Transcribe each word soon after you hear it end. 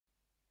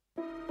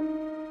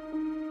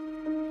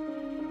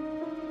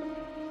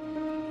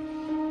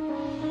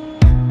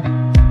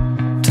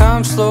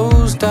time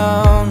slows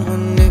down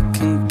when it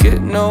can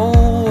get no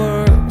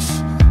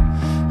worse.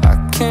 I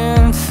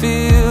can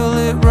feel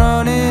it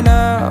running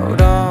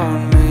out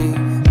on me.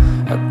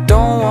 I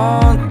don't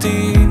want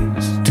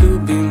these to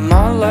be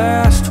my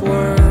last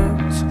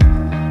words.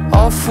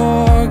 All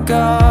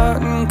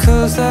forgotten,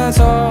 'cause that's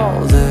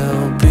all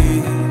they'll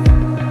be.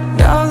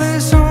 Now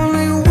there's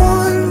only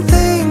one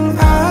thing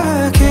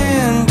I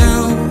can do,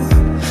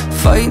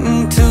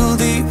 fighting till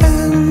the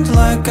end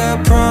like I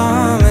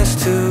promised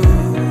to.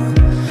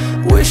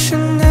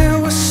 Wishing there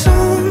was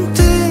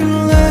something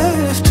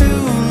left to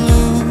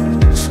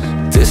lose.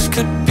 This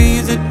could be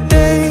the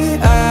day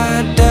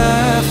I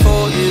die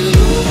for you.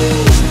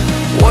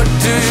 What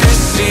do you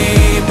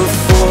see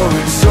before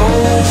it's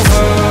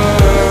over?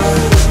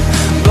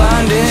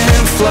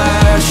 Blinding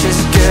flashes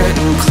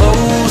getting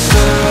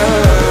closer.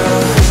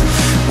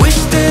 Wish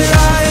that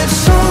I had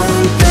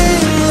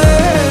something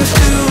left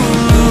to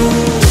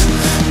lose.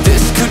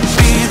 This could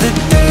be the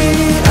day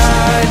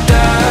I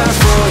die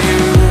for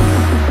you.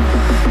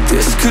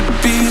 This could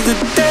be the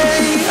day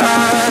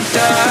I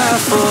die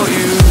for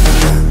you.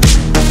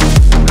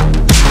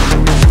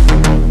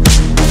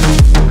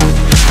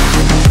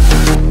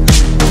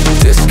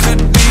 This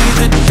could be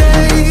the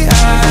day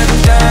I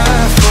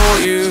die for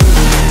you.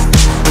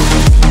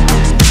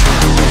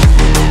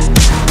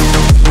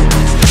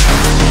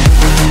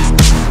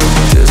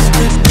 This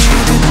could be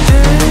the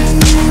day.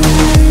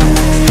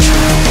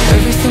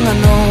 Everything I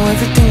know,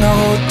 everything I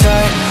hold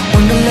tight.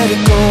 When to let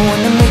it go, when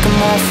to make them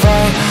all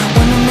fight.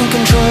 When I'm in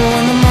control,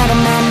 when I'm out of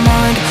my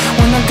mind.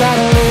 When I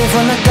gotta live,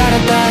 when I gotta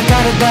die,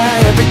 gotta die.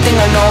 Everything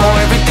I know,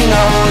 everything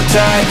I hold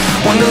tight.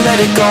 When to let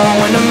it go,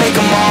 when to make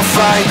them all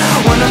fight.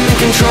 When I'm in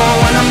control,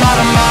 when I'm out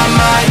of my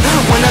mind.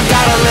 When I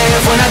gotta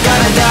live, when I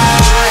gotta die.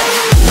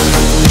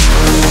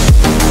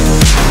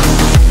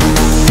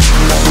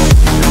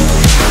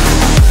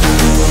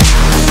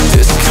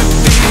 This could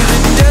be the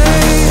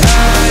day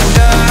I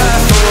die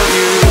for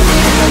you.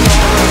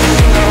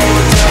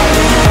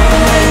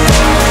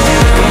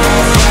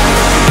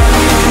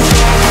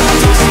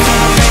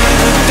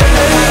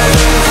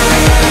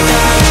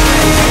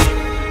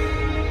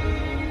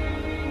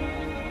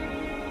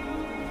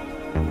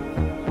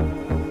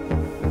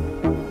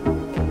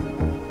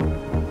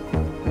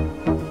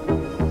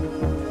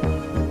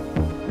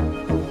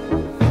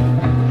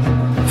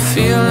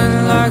 Feeling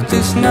like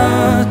there's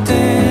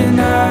nothing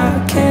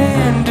I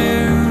can do.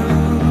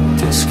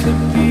 This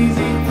could be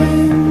the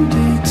end,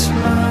 it's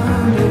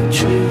mine to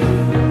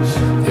choose.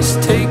 It's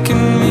taken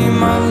me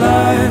my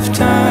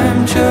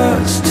lifetime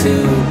just to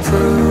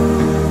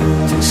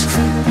prove. This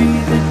could be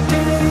the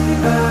day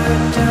I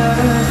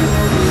die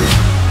for you.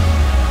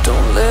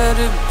 Don't let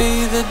it be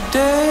the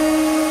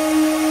day